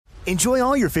Enjoy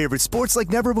all your favorite sports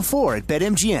like never before at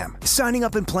BetMGM. Signing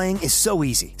up and playing is so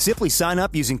easy. Simply sign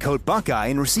up using code Buckeye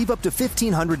and receive up to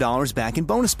 $1,500 back in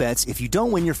bonus bets if you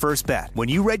don't win your first bet. When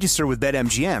you register with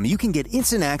BetMGM, you can get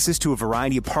instant access to a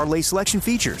variety of parlay selection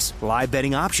features, live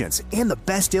betting options, and the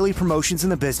best daily promotions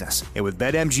in the business. And with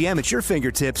BetMGM at your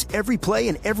fingertips, every play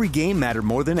and every game matter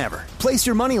more than ever. Place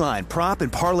your moneyline, prop,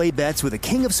 and parlay bets with the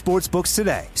king of sportsbooks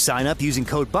today. Sign up using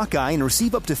code Buckeye and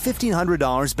receive up to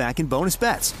 $1,500 back in bonus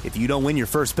bets if you don't win your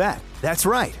first bet. That's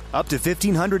right, up to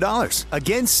 $1,500.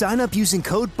 Again, sign up using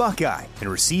code Buckeye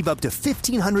and receive up to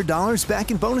 $1,500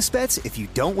 back in bonus bets if you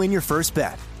don't win your first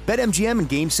bet. BetMGM and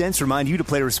GameSense remind you to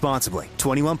play responsibly.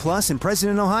 21 plus and present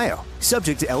in Ohio.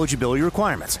 Subject to eligibility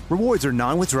requirements. Rewards are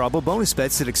non-withdrawable bonus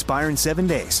bets that expire in 7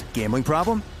 days. Gambling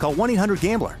problem? Call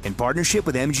 1-800-GAMBLER in partnership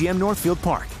with MGM Northfield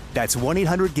Park. That's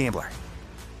 1-800-GAMBLER.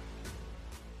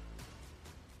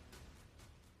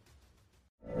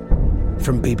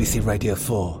 From BBC Radio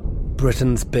 4,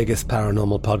 Britain's biggest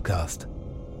paranormal podcast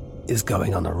is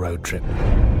going on a road trip.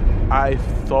 I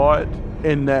thought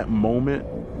in that moment,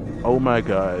 oh my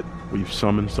God, we've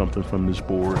summoned something from this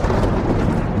board.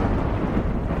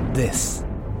 This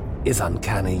is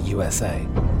Uncanny USA.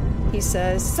 He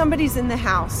says, somebody's in the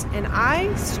house, and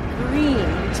I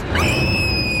screamed.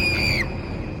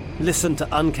 Listen to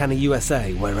Uncanny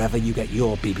USA wherever you get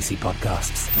your BBC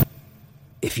podcasts,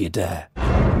 if you dare.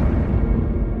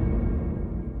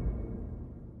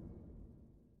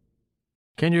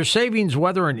 Can your savings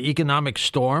weather an economic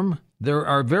storm? There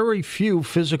are very few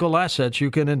physical assets you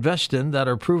can invest in that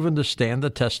are proven to stand the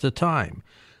test of time.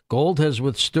 Gold has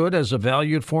withstood as a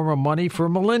valued form of money for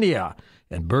millennia,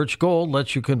 and Birch Gold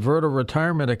lets you convert a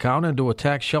retirement account into a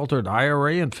tax-sheltered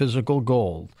IRA in physical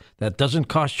gold. That doesn't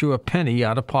cost you a penny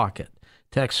out of pocket.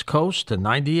 Text COAST to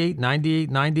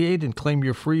 989898 and claim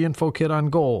your free info kit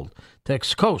on gold.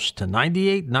 Text COAST to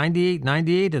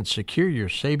 989898 and secure your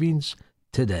savings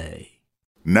today.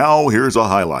 Now here's a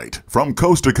highlight from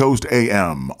Coast to Coast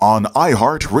AM on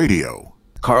iHeartRadio.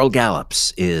 Carl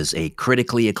Gallups is a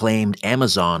critically acclaimed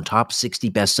Amazon top 60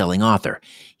 best-selling author.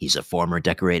 He's a former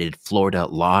decorated Florida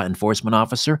law enforcement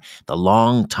officer, the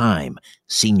longtime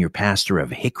senior pastor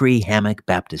of Hickory Hammock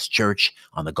Baptist Church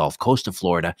on the Gulf Coast of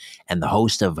Florida, and the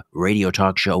host of radio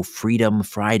talk show Freedom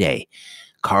Friday.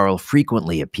 Carl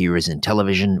frequently appears in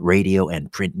television, radio,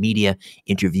 and print media,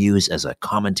 interviews as a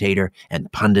commentator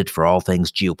and pundit for all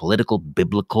things geopolitical,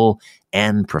 biblical,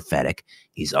 and prophetic.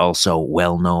 He's also a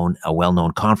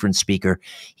well-known conference speaker.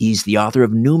 He's the author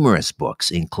of numerous books,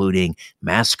 including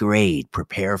Masquerade,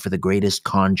 Prepare for the Greatest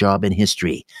Con Job in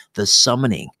History, The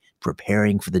Summoning,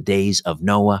 Preparing for the Days of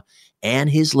Noah, and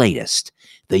his latest,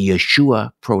 The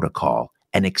Yeshua Protocol,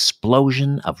 an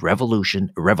explosion of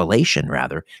revelation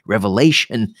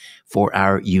for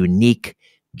our unique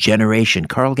generation.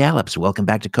 Carl Gallups, welcome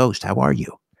back to Coast. How are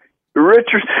you?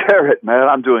 Richard Serrett, man,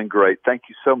 I'm doing great. Thank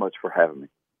you so much for having me.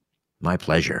 My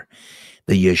pleasure.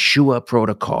 The Yeshua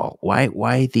Protocol. Why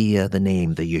the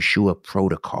name, the Yeshua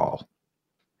Protocol?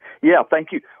 Yeah,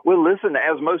 thank you. Well, listen,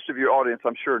 as most of your audience,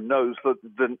 I'm sure, knows,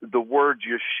 the word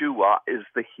Yeshua is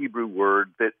the Hebrew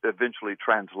word that eventually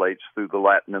translates through the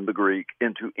Latin and the Greek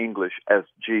into English as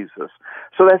Jesus.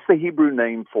 So that's the Hebrew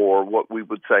name for what we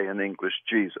would say in English,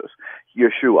 Jesus,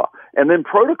 Yeshua. And then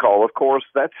protocol, of course,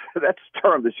 that's a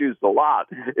term that's used a lot.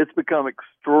 It's become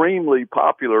extremely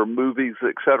popular, movies,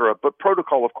 etc. But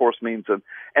protocol, of course, means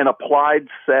an applied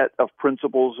set of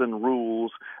principles and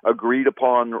rules, agreed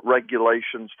upon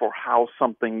regulations for how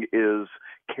something is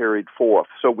carried forth.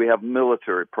 So we have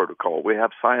military protocol, we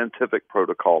have scientific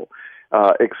protocol,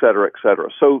 et cetera, et cetera.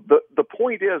 So the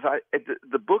point is,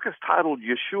 the book is titled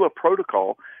Yeshua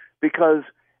Protocol because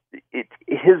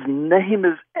his name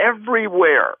is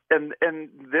everywhere, and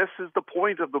this is the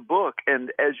point of the book.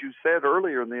 And as you said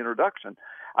earlier in the introduction,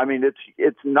 I mean,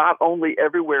 it's not only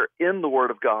everywhere in the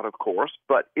Word of God, of course,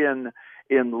 but in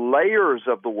layers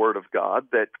of the Word of God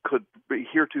that could be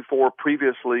heretofore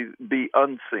previously be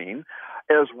unseen,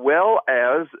 as well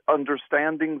as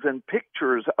understandings and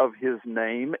pictures of his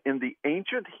name in the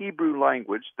ancient Hebrew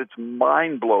language that's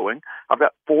mind-blowing. I've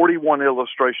got 41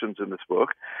 illustrations in this book.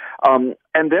 And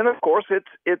then, of course, it's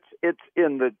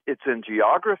in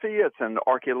geography, it's in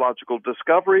archaeological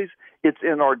discoveries, it's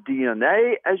in our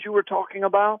DNA, as you were talking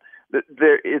about.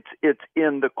 It's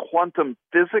in the quantum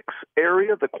physics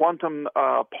area, the quantum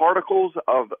particles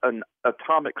of an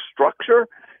atomic structure.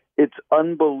 It's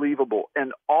unbelievable.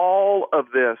 And all of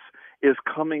this is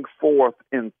coming forth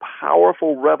in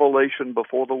powerful revelation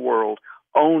before the world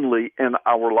only in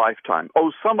our lifetime.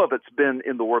 Oh, some of it's been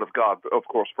in the Word of God, of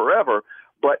course, forever,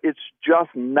 but it's just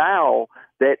now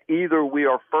that either we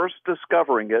are first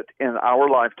discovering it in our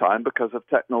lifetime because of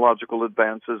technological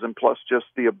advances, and plus just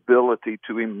the ability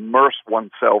to immerse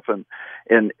oneself in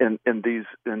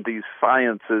these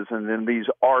sciences and in these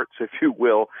arts, if you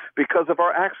will, because of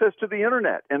our access to the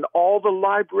internet and all the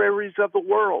libraries of the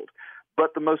world.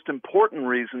 But the most important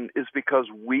reason is because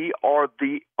we are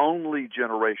the only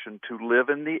generation to live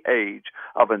in the age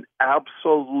of an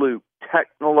absolute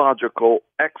technological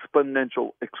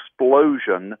exponential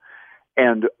explosion.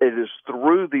 And it is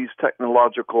through these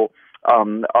technological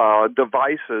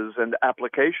devices and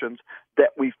applications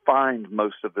that we find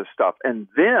most of this stuff. And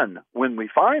then when we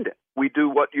find it, we do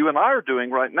what you and I are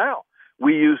doing right now.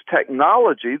 We use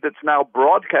technology that's now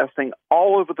broadcasting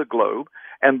all over the globe.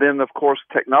 And then, of course,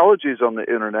 technologies on the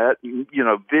internet,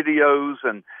 videos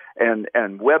and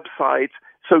websites.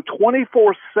 So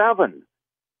 24/7,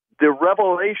 the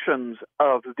revelations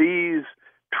of these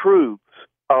truths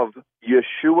of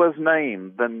Yeshua's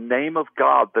name, the name of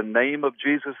God, the name of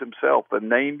Jesus himself, the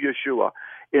name Yeshua,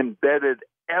 embedded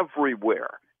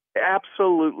everywhere,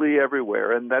 absolutely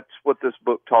everywhere. And that's what this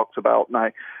book talks about. And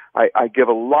I give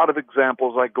a lot of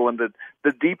examples. I go into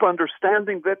the deep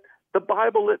understanding that the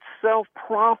Bible itself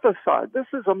prophesied. This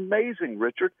is amazing,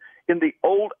 Richard. In the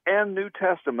Old and New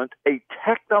Testament, a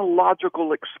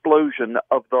technological explosion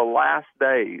of the last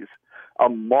days, a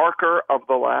marker of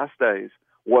the last days,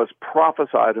 was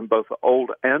prophesied in both the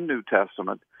Old and New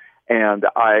Testament. And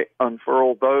I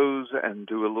unfurl those and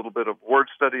do a little bit of word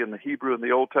study in the Hebrew in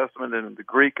the Old Testament and in the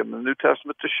Greek in the New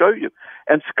Testament to show you.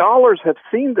 And scholars have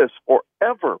seen this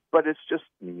forever, but it's just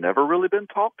never really been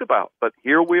talked about. But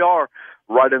here we are,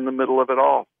 right in the middle of it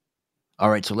all. All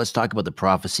right, so let's talk about the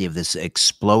prophecy of this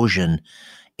explosion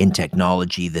in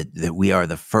technology, that we are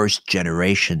the first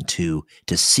generation to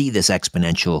see this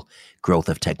exponential growth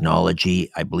of technology.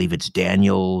 I believe it's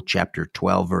Daniel chapter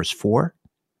 12, verse 4.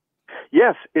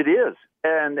 Yes, it is.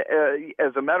 And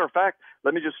as a matter of fact,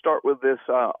 let me just start with this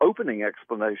opening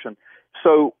explanation.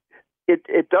 So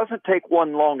it doesn't take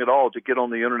one long at all to get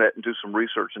on the internet and do some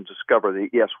research and discover that,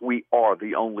 yes, we are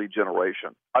the only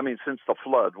generation. I mean, since the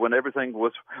flood, when everything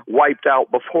was wiped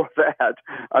out before that,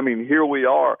 I mean, here we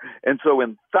are. And so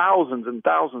in thousands and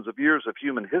thousands of years of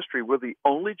human history, we're the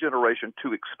only generation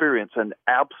to experience an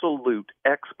absolute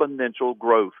exponential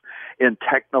growth in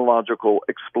technological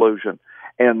explosion.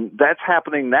 And that's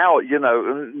happening now.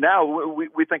 Now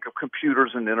we think of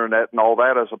computers and internet and all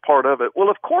that as a part of it. Well,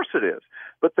 of course it is.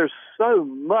 But there's so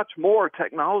much more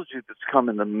technology that's come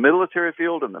in the military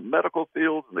field, in the medical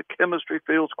field, in the chemistry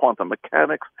fields, quantum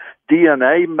mechanics,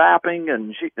 DNA mapping,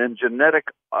 and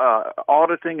genetic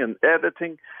auditing and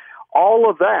editing, all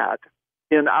of that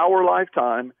in our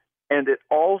lifetime. And it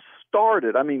all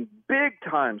started, big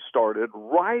time started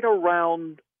right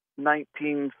around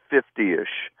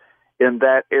 1950-ish. In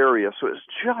that area. So it's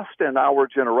just in our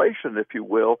generation, if you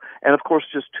will. And of course,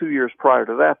 just 2 years prior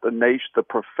to that, the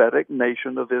prophetic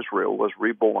nation of Israel was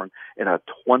reborn in a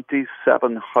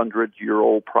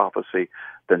 2,700-year-old prophecy.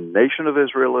 The nation of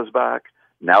Israel is back.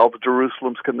 Now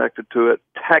Jerusalem's connected to it.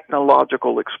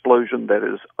 Technological explosion that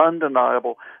is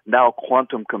undeniable. Now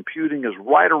quantum computing is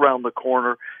right around the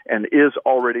corner and is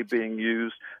already being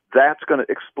used. That's going to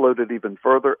explode it even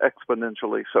further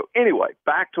exponentially. So anyway,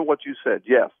 back to what you said.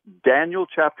 Yes, Daniel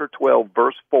chapter 12,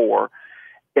 verse 4,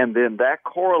 and then that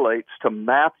correlates to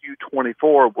Matthew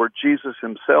 24, where Jesus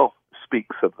himself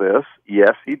speaks of this.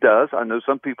 Yes, he does. I know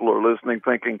some people are listening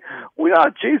thinking, well,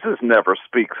 Jesus never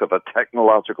speaks of a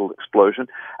technological explosion.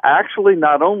 Actually,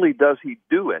 not only does he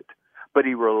do it, but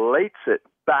he relates it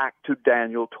back to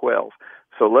Daniel 12.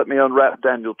 So let me unwrap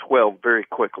Daniel 12 very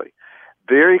quickly.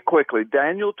 Very quickly,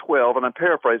 Daniel 12, and I'm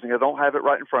paraphrasing, I don't have it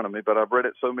right in front of me, but I've read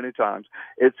it so many times.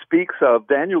 It speaks of,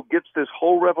 Daniel gets this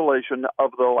whole revelation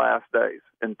of the last days.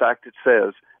 In fact, it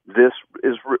says, this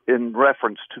is in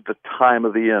reference to the time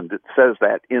of the end. It says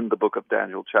that in the book of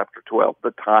Daniel, chapter 12, the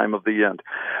time of the end.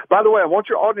 By the way, I want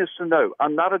your audience to know,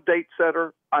 I'm not a date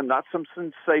setter. I'm not some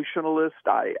sensationalist.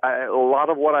 A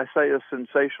lot of what I say is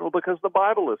sensational because the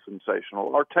Bible is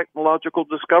sensational. Our technological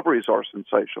discoveries are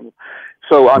sensational.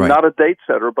 So I'm not a date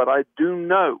setter, but I do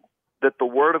know that the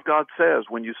Word of God says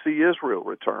when you see Israel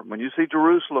return, when you see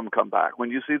Jerusalem come back, when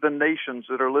you see the nations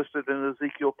that are listed in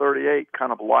Ezekiel 38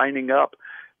 kind of lining up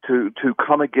to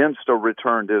come against a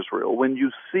returned Israel, when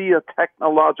you see a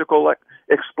technological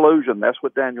explosion, that's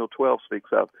what Daniel 12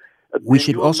 speaks of, We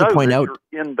should also point out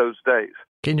in those days.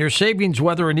 Can your savings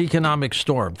weather an economic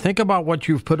storm? Think about what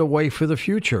you've put away for the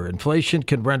future. Inflation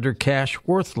can render cash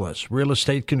worthless. Real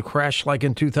estate can crash like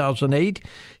in 2008.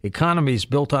 Economies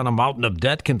built on a mountain of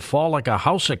debt can fall like a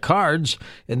house of cards.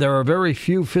 And there are very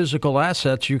few physical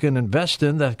assets you can invest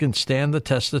in that can stand the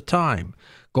test of time.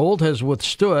 Gold has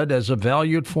withstood as a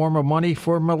valued form of money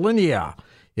for millennia.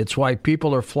 It's why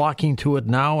people are flocking to it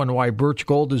now and why Birch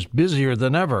Gold is busier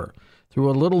than ever. Through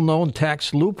a little-known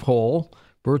tax loophole,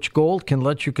 Birch Gold can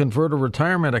let you convert a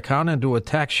retirement account into a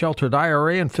tax-sheltered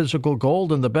IRA in physical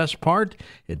gold, and the best part,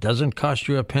 it doesn't cost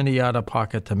you a penny out of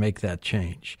pocket to make that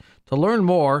change. To learn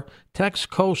more, text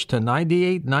COAST to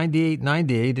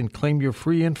 989898 and claim your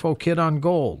free info kit on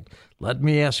gold. Let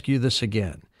me ask you this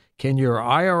again. Can your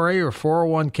IRA or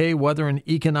 401k weather an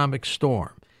economic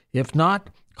storm? If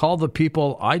not, call the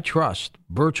people I trust,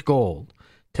 Birch Gold.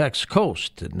 Text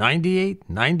COAST to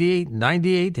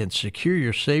 989898 and secure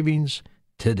your savings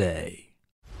today.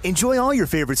 Enjoy all your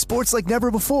favorite sports like never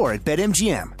before at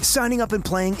BetMGM. Signing up and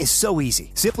playing is so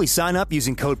easy. Simply sign up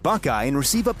using code Buckeye and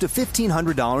receive up to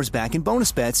 $1,500 back in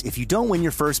bonus bets if you don't win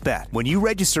your first bet. When you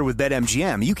register with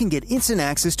BetMGM, you can get instant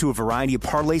access to a variety of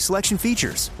parlay selection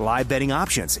features, live betting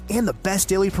options, and the best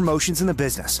daily promotions in the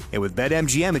business. And with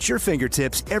BetMGM at your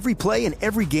fingertips, every play and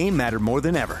every game matter more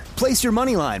than ever. Place your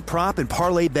moneyline, prop, and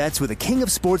parlay bets with the king of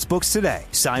sportsbooks today.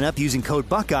 Sign up using code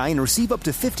Buckeye and receive up to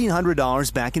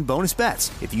 $1,500 back in bonus bets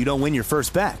if you don't win your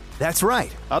first bet. That's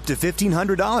right, up to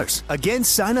 $1,500. Again,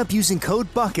 sign up using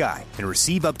code Buckeye and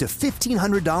receive up to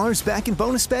 $1,500 back in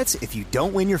bonus bets if you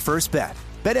don't win your first bet.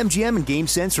 BetMGM and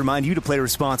GameSense remind you to play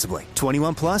responsibly.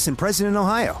 21 plus and present in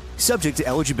Ohio. Subject to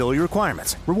eligibility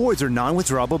requirements. Rewards are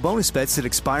non-withdrawable bonus bets that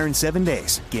expire in 7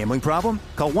 days. Gambling problem?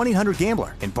 Call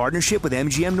 1-800-GAMBLER in partnership with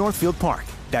MGM Northfield Park.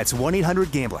 That's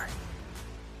 1-800-GAMBLER.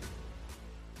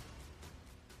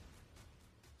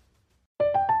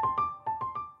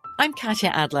 I'm Katya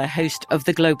Adler, host of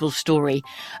The Global Story.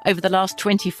 Over the last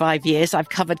 25 years, I've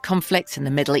covered conflicts in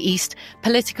the Middle East,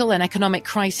 political and economic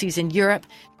crises in Europe,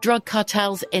 drug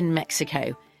cartels in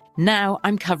Mexico. Now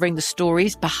I'm covering the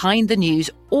stories behind the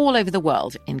news all over the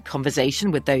world in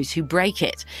conversation with those who break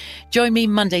it. Join me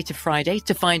Monday to Friday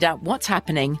to find out what's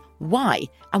happening, why,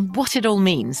 and what it all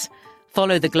means.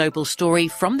 Follow The Global Story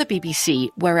from the BBC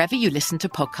wherever you listen to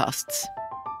podcasts.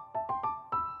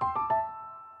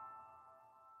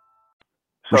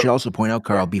 We should also point out,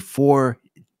 Carl, before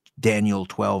Daniel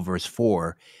 12, verse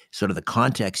 4, sort of the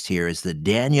context here is that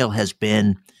Daniel has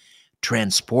been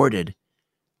transported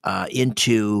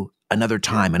into another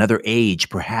time, another age,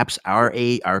 perhaps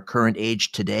our current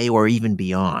age today or even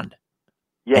beyond.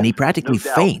 Yes, and he practically no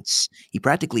doubt. faints. He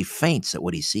practically faints at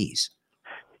what he sees.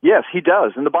 Yes, he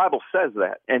does, and the Bible says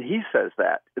that, and he says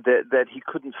that he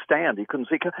couldn't stand, he couldn't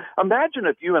see. Imagine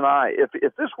if you and I,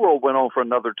 if this world went on for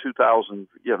another 2,000,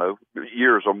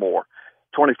 years or more,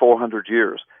 2,400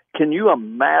 years. Can you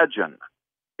imagine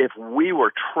if we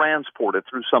were transported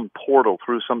through some portal,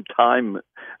 through some time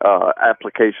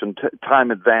application, time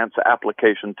advance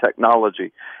application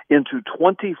technology into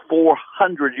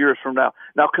 2,400 years from now?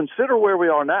 Now, consider where we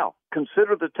are now.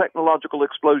 Consider the technological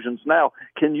explosions now.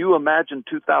 Can you imagine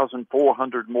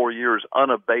 2,400 more years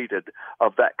unabated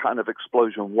of that kind of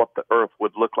explosion? What the Earth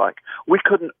would look like? We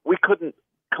couldn't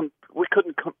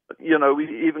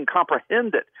even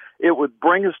comprehend it. It would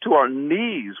bring us to our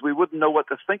knees. We wouldn't know what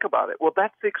to think about it. Well,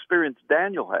 that's the experience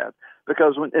Daniel had,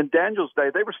 because in Daniel's day,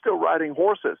 they were still riding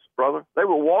horses, brother. They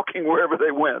were walking wherever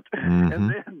they went. Mm-hmm. And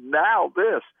then now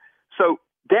this. So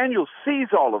Daniel sees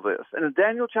all of this. And in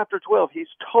Daniel chapter 12, he's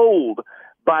told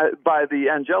by the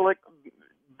angelic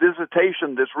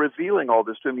visitation that's revealing all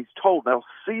this to him, he's told, now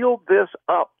seal this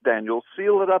up, Daniel,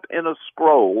 seal it up in a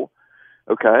scroll.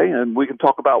 Okay, and we can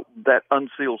talk about that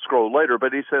unsealed scroll later,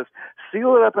 but he says,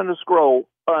 seal it up in a scroll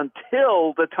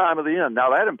until the time of the end.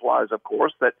 Now, that implies, of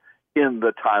course, that in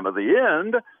the time of the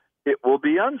end, it will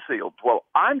be unsealed. Well,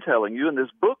 I'm telling you, and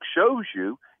this book shows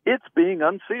you, it's being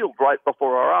unsealed right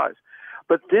before our eyes.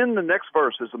 But then the next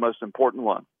verse is the most important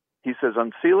one. He says,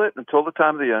 unseal it until the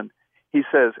time of the end. He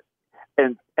says,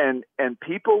 and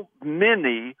people,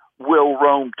 many, will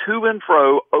roam to and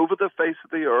fro over the face of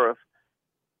the earth,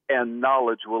 and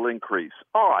knowledge will increase.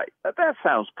 All right, that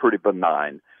sounds pretty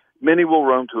benign. Many will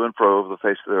roam to and fro over the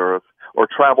face of the earth, or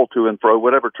travel to and fro,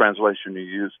 whatever translation you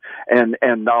use, and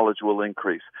knowledge will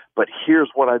increase. But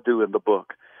here's what I do in the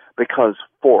book, because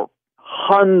for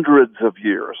hundreds of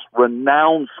years,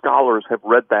 renowned scholars have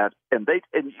read that, and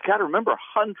you got to remember,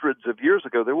 hundreds of years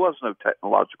ago, there was no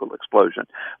technological explosion,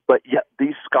 but yet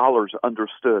these scholars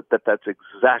understood that that's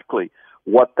exactly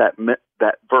what that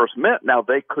verse meant. Now,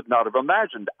 they could not have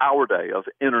imagined our day of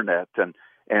internet and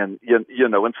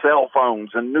cell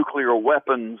phones and nuclear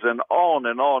weapons and on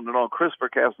and on and on,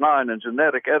 CRISPR-Cas9 and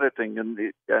genetic editing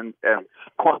and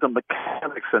quantum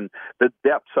mechanics and the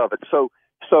depths of it.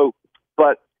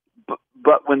 But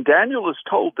when Daniel is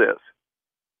told this,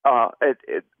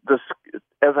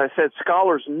 as I said,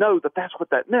 scholars know that that's what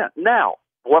that meant. Now,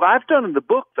 what I've done in the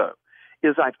book, though,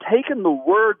 is I've taken the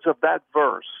words of that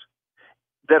verse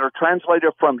that are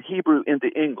translated from Hebrew into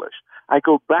English. I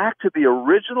go back to the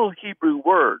original Hebrew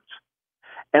words,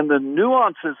 and the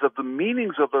nuances of the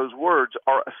meanings of those words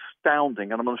are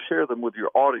astounding, and I'm going to share them with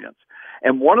your audience.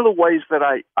 And one of the ways that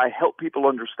I help people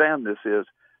understand this is,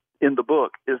 in the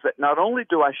book, is that not only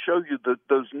do I show you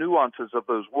those nuances of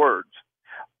those words,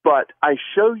 but I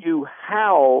show you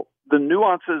how the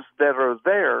nuances that are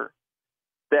there,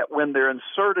 that when they're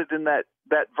inserted in that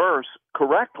verse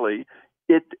correctly,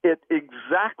 it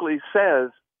exactly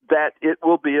says that it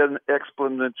will be an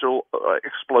exponential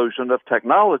explosion of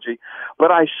technology. But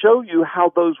I show you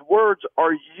how those words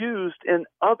are used in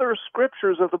other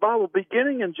scriptures of the Bible,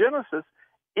 beginning in Genesis,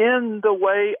 in the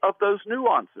way of those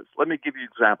nuances. Let me give you an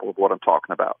example of what I'm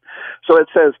talking about. So it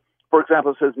says, for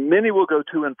example, it says, many will go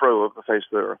to and fro over the face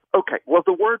of the earth. Okay, well,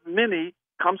 the word many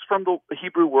comes from the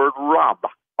Hebrew word rab,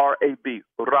 R-A-B,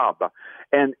 rab.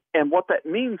 And what that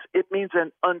means, it means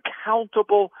an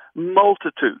uncountable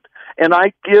multitude. And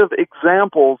I give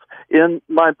examples in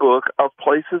my book of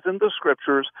places in the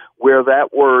scriptures where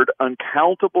that word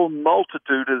uncountable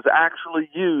multitude is actually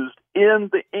used in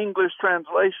the English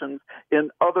translations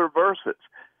in other verses.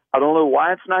 I don't know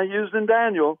why it's not used in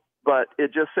Daniel, but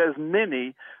it just says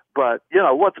many. But,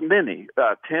 what's many?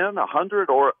 10, 100,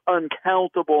 or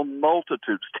uncountable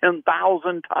multitudes,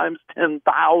 10,000 times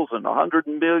 10,000, 100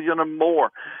 million or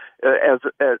more,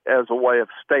 as a way of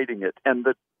stating it. And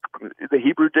the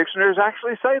Hebrew dictionaries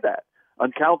actually say that,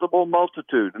 uncountable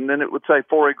multitude. And then it would say,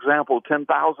 for example,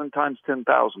 10,000 times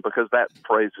 10,000, because that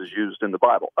phrase is used in the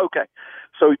Bible. Okay,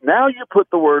 so now you put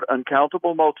the word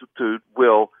uncountable multitude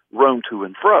will roam to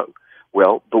and fro.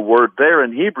 Well, the word there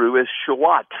in Hebrew is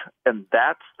shawat, and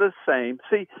that's the same.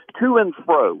 See, to and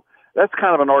fro, that's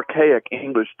kind of an archaic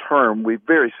English term. We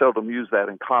very seldom use that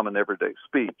in common everyday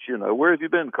speech. Where have you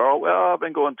been, Carl? Well, I've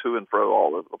been going to and fro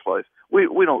all over the place.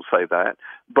 We don't say that.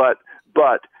 But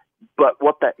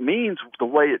what that means, the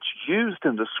way it's used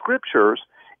in the scriptures,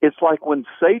 it's like when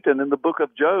Satan in the book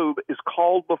of Job is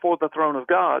called before the throne of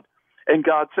God. And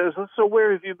God says, so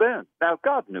where have you been? Now,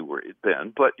 God knew where he'd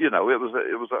been, but, it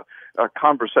was a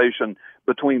conversation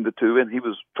between the two, and he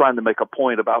was trying to make a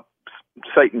point about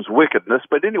Satan's wickedness.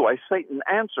 But anyway, Satan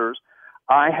answers,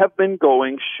 I have been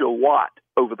going shawat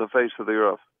over the face of the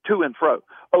earth, to and fro,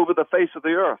 over the face of the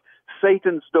earth.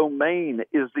 Satan's domain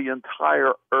is the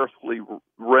entire earthly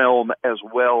realm, as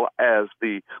well as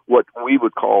what we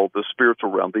would call the spiritual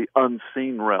realm, the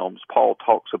unseen realms Paul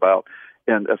talks about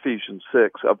in Ephesians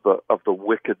 6 of the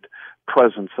wicked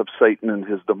presence of Satan and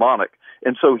his demonic.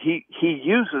 And so he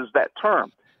uses that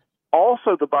term.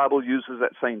 Also, the Bible uses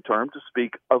that same term to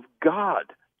speak of God.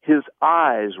 His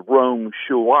eyes roam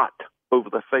shawat over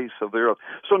the face of the earth.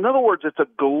 So in other words, it's a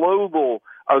global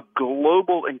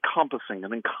encompassing,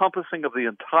 an encompassing of the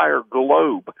entire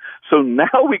globe. So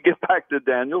now we get back to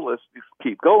Daniel. Let's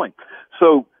keep going.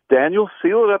 So Daniel,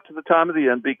 seal it up to the time of the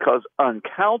end, because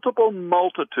uncountable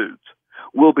multitudes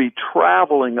will be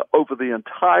traveling over the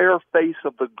entire face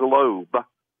of the globe.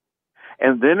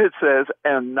 And then it says,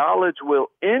 and knowledge will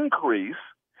increase.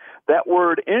 That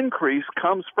word increase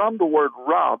comes from the word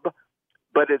rab,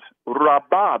 but it's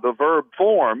rabah, the verb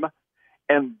form,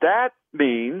 and that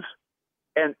means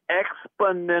an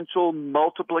exponential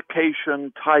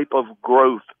multiplication type of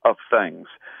growth of things.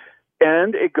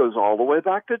 And it goes all the way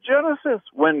back to Genesis,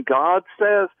 when God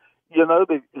says,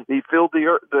 he filled the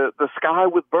earth, the sky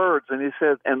with birds, and he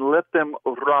says, and let them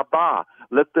rabah,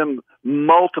 let them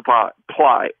multiply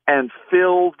and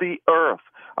fill the earth.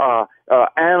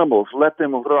 Animals, let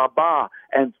them rabah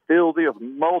and fill the earth,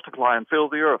 multiply and fill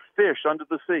the earth. Fish under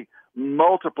the sea,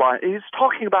 multiply. He's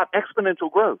talking about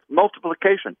exponential growth,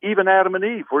 multiplication. Even Adam and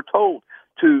Eve were told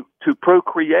to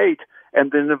procreate,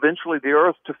 and then eventually the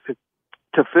earth to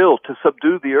fill, to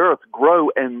subdue the earth, grow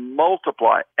and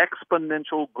multiply,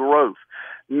 exponential growth.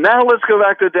 Now let's go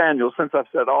back to Daniel, since I've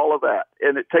said all of that.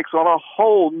 And it takes on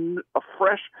a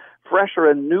fresher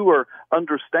and newer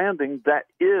understanding that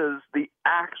is the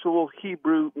actual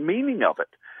Hebrew meaning of it.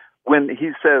 When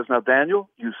he says, now Daniel,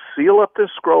 you seal up this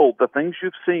scroll, the things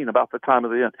you've seen about the time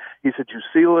of the end. He said, you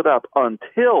seal it up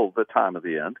until the time of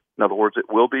the end. In other words, it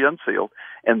will be unsealed.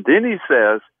 And then he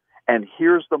says, and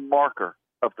here's the marker.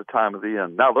 of the time of the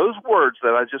end. Now, those words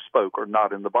that I just spoke are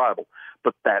not in the Bible,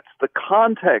 but that's the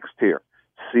context here.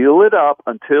 Seal it up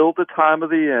until the time of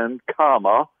the end,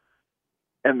 comma,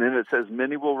 and then it says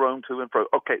many will roam to and fro.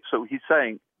 Okay, so he's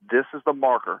saying this is the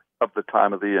marker of the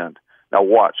time of the end. Now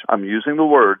watch, I'm using the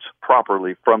words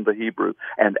properly from the Hebrew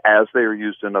and as they are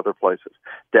used in other places.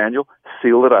 Daniel,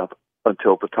 seal it up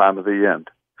until the time of the end.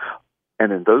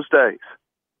 And in those days,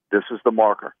 this is the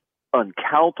marker.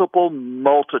 Uncountable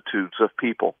multitudes of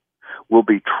people will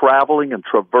be traveling and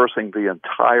traversing the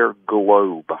entire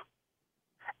globe.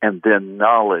 And then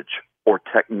knowledge or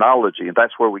technology, and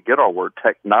that's where we get our word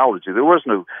technology. There was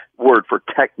no word for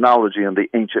technology in the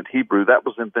ancient Hebrew. That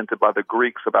was invented by the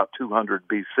Greeks about 200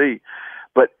 BC.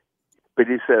 But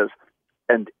he says,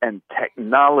 and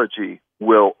technology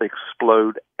will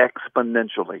explode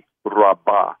exponentially.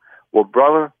 Rabbah. Well,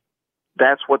 brother,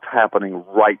 that's what's happening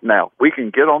right now. We can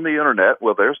get on the internet.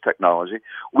 Well, there's technology.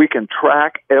 We can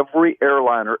track every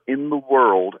airliner in the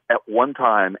world at one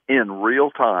time in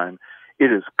real time.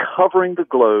 It is covering the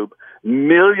globe.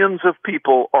 Millions of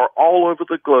people are all over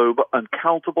the globe,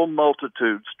 uncountable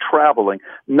multitudes traveling,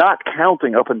 not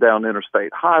counting up and down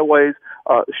interstate highways,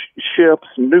 ships,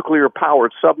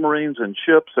 nuclear-powered submarines and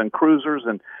ships and cruisers,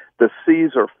 and the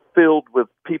seas are filled with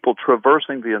people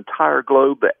traversing the entire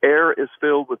globe. The air is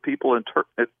filled with people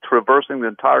traversing the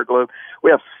entire globe.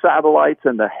 We have satellites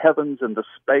in the heavens and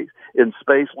in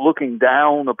space looking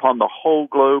down upon the whole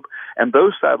globe, and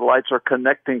those satellites are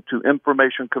connecting to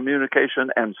information communication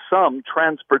and some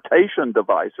transportation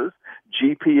devices,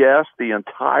 GPS, the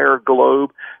entire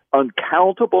globe.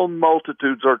 Uncountable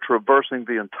multitudes are traversing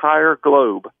the entire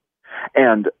globe,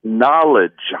 and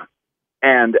knowledge.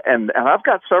 And I've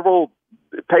got several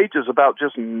pages about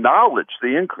just knowledge,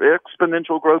 the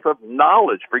exponential growth of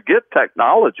knowledge. Forget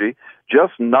technology,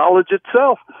 just knowledge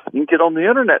itself. You can get on the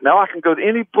internet. Now I can go to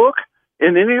any book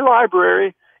in any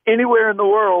library, anywhere in the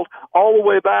world, all the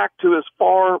way back to as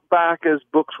far back as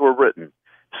books were written.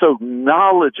 So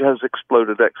knowledge has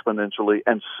exploded exponentially,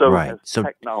 and so has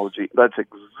technology. That's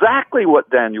exactly what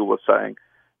Daniel was saying.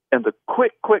 And the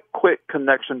quick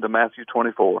connection to Matthew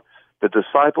 24. The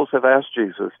disciples have asked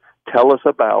Jesus, tell us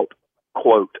about,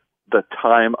 quote, the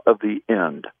time of the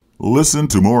end. Listen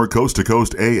to more Coast to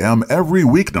Coast AM every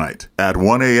weeknight at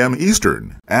 1 a.m.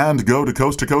 Eastern, and go to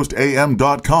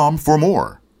coasttocoastam.com for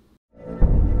more.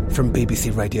 From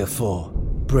BBC Radio 4,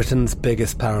 Britain's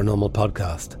biggest paranormal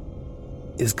podcast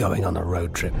is going on a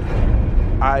road trip.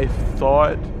 I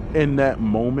thought in that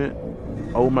moment,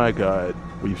 oh my God,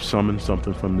 we've summoned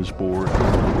something from this board.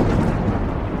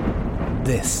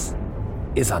 This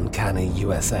is Uncanny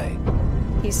USA.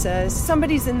 He says,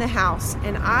 somebody's in the house,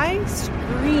 and I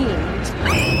screamed.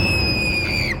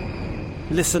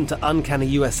 Listen to Uncanny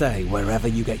USA wherever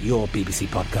you get your BBC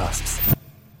podcasts,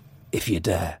 if you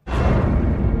dare.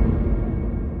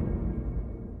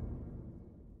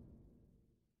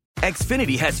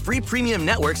 Xfinity has free premium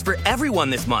networks for everyone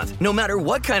this month, no matter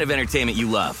what kind of entertainment you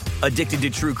love. Addicted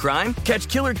to true crime? Catch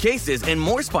killer cases and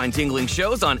more spine-tingling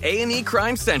shows on A&E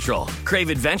Crime Central. Crave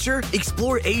adventure?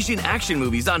 Explore Asian action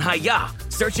movies on Hi-YAH.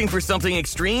 Searching for something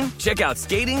extreme? Check out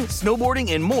skating,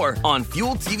 snowboarding, and more on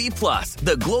Fuel TV Plus,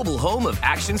 the global home of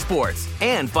action sports.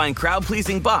 And find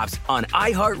crowd-pleasing bops on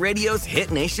iHeartRadio's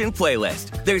Hit Nation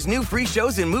playlist. There's new free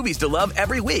shows and movies to love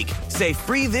every week. Say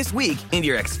free this week in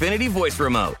your Xfinity voice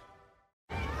remote.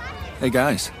 Hey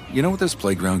guys, you know what this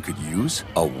playground could use?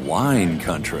 A wine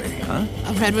country, huh?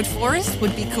 A redwood forest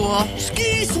would be cool.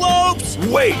 Ski slopes!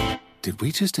 Wait! Did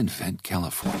we just invent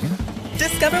California?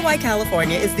 Discover why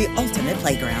California is the ultimate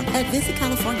playground at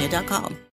visitcalifornia.com.